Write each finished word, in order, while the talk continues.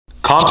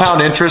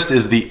Compound interest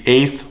is the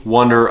eighth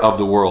wonder of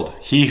the world.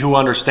 He who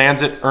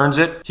understands it earns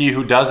it. He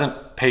who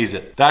doesn't pays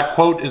it. That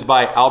quote is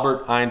by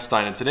Albert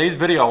Einstein. In today's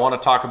video, I want to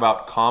talk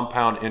about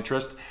compound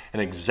interest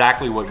and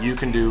exactly what you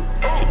can do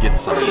to get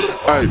some.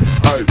 Hey.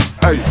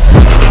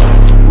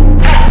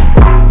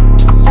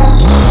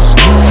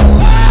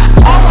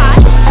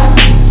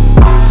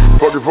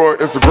 Fucking for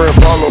Instagram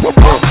follow.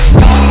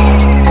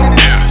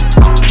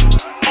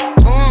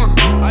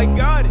 I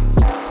got it.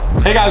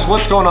 Hey guys,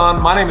 what's going on?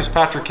 My name is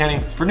Patrick Kenny.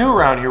 If you're new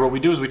around here, what we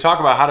do is we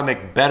talk about how to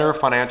make better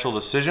financial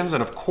decisions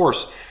and of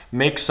course,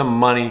 make some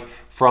money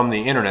from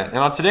the internet. And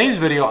on today's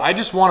video, I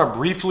just want to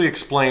briefly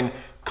explain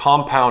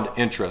compound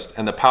interest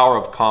and the power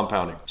of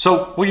compounding.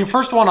 So what you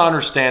first want to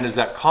understand is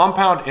that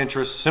compound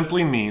interest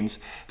simply means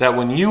that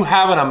when you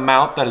have an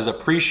amount that is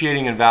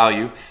appreciating in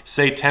value,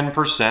 say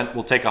 10%,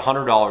 we'll take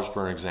 $100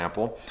 for an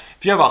example.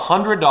 If you have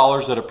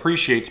 $100 that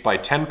appreciates by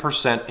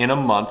 10% in a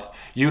month,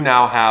 you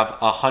now have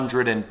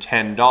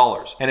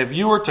 $110. And if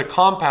you were to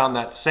compound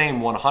that same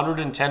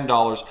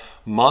 $110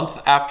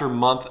 month after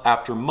month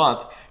after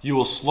month, you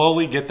will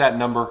slowly get that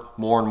number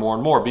more and more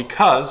and more,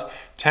 because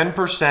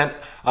 10%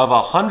 of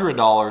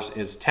 $100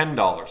 is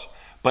 $10,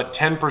 but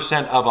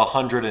 10% of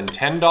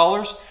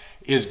 $110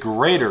 is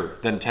greater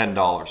than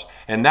 $10.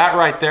 And that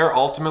right there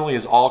ultimately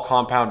is all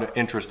compound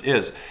interest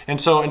is. And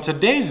so in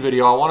today's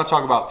video, I want to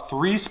talk about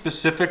 3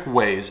 specific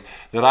ways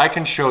that I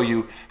can show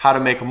you how to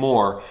make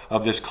more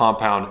of this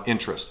compound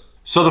interest.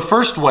 So the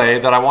first way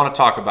that I want to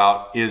talk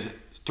about is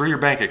through your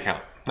bank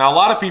account. Now, a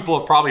lot of people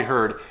have probably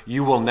heard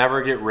you will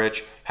never get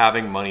rich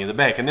having money in the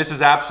bank. And this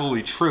is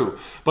absolutely true.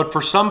 But for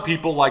some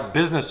people, like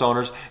business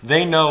owners,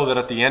 they know that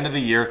at the end of the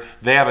year,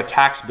 they have a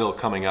tax bill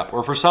coming up.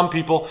 Or for some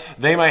people,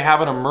 they might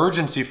have an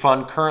emergency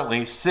fund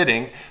currently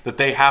sitting that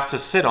they have to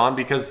sit on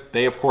because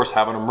they, of course,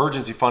 have an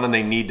emergency fund and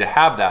they need to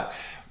have that.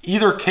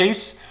 Either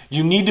case,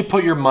 you need to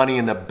put your money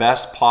in the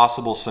best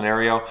possible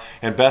scenario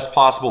and best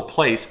possible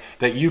place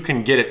that you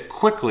can get it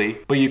quickly,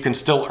 but you can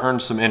still earn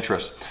some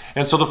interest.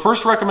 And so the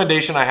first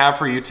recommendation I have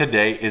for you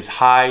today is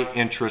high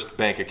interest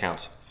bank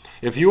accounts.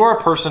 If you are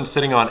a person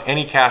sitting on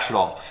any cash at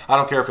all, I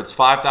don't care if it's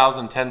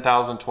 5,000,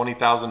 10,000,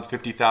 20,000,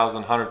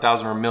 50,000,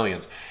 100,000, or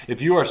millions.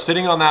 If you are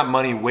sitting on that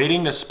money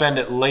waiting to spend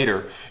it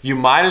later, you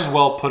might as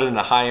well put it in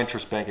a high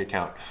interest bank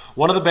account.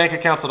 One of the bank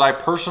accounts that I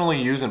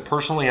personally use and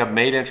personally have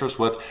made interest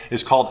with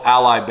is called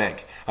Ally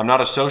Bank. I'm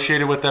not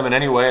associated with them in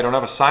any way. I don't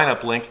have a sign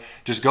up link.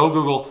 Just go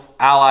Google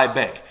Ally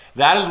Bank.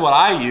 That is what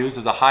I use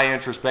as a high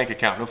interest bank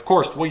account. And of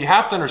course, what you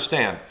have to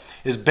understand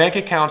is bank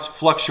accounts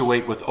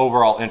fluctuate with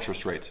overall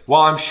interest rates.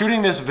 While I'm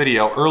shooting this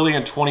video early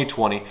in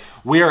 2020,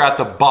 we are at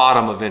the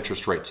bottom of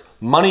interest rates.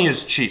 Money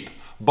is cheap.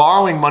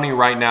 Borrowing money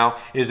right now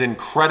is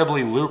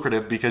incredibly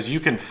lucrative because you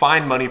can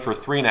find money for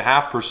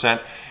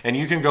 3.5% and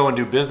you can go and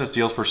do business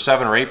deals for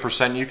 7 or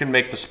 8% and you can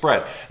make the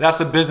spread. That's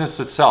the business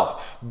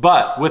itself.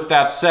 But with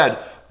that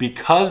said,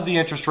 because the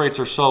interest rates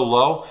are so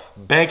low,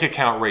 bank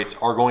account rates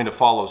are going to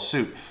follow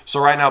suit.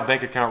 So right now,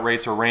 bank account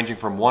rates are ranging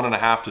from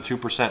 1.5% to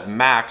 2%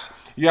 max.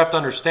 You have to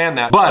understand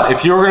that. But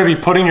if you're going to be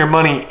putting your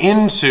money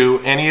into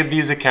any of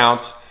these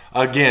accounts,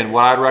 again,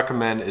 what I'd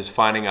recommend is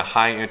finding a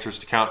high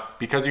interest account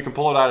because you can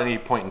pull it out at any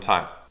point in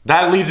time.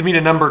 That leads me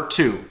to number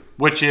 2,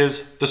 which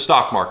is the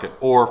stock market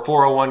or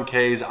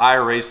 401ks,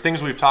 IRAs,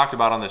 things we've talked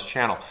about on this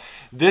channel.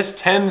 This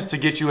tends to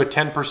get you a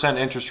 10%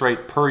 interest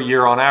rate per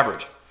year on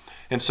average.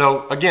 And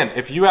so again,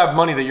 if you have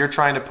money that you're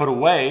trying to put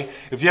away,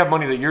 if you have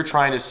money that you're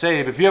trying to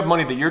save, if you have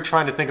money that you're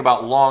trying to think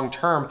about long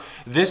term,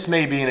 this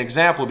may be an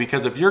example,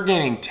 because if you're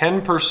gaining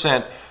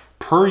 10%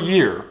 per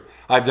year,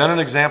 I've done an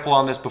example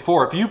on this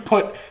before. If you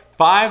put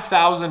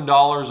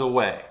 $5,000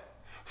 away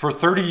for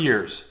 30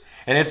 years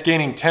and it's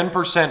gaining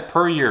 10%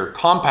 per year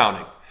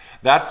compounding,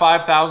 that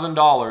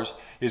 $5,000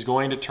 is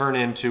going to turn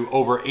into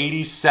over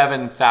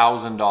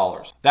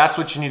 $87,000. That's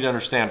what you need to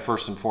understand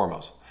first and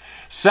foremost.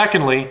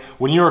 Secondly,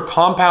 when you are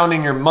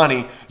compounding your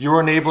money, you're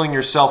enabling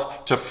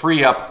yourself to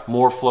free up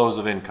more flows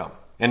of income.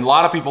 And a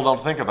lot of people don't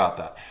think about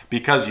that.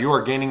 Because you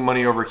are gaining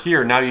money over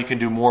here, now you can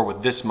do more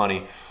with this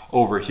money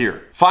over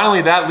here.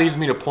 Finally, that leads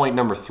me to point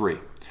number 3.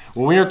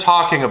 When we are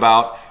talking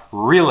about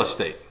real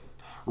estate,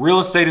 real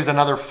estate is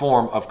another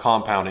form of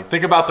compounding.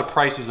 Think about the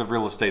prices of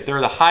real estate. They're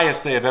the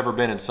highest they have ever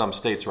been in some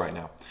states right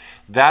now.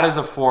 That is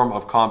a form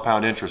of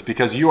compound interest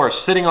because you are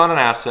sitting on an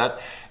asset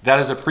that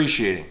is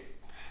appreciating.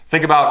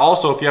 Think about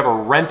also if you have a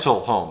rental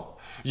home.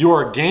 You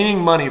are gaining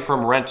money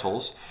from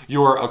rentals.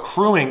 You are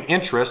accruing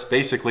interest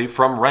basically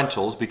from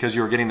rentals because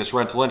you're getting this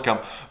rental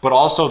income, but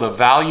also the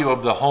value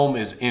of the home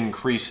is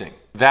increasing.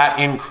 That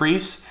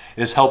increase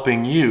is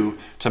helping you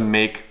to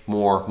make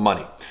more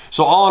money.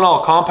 So all in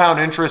all,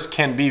 compound interest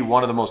can be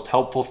one of the most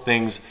helpful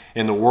things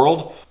in the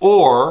world,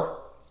 or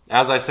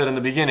as I said in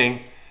the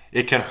beginning,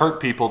 it can hurt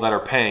people that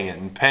are paying it.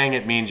 And paying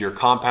it means you're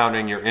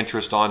compounding your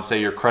interest on, say,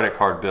 your credit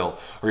card bill,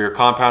 or you're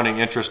compounding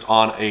interest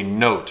on a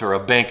note or a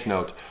bank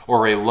note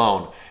or a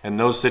loan. And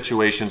those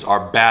situations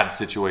are bad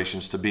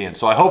situations to be in.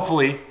 So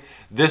hopefully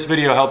this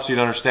video helps you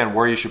to understand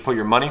where you should put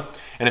your money.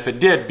 And if it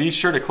did, be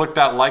sure to click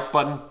that like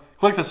button,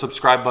 Click the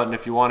subscribe button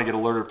if you want to get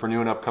alerted for new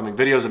and upcoming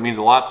videos. It means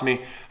a lot to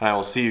me, and I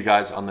will see you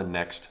guys on the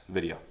next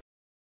video.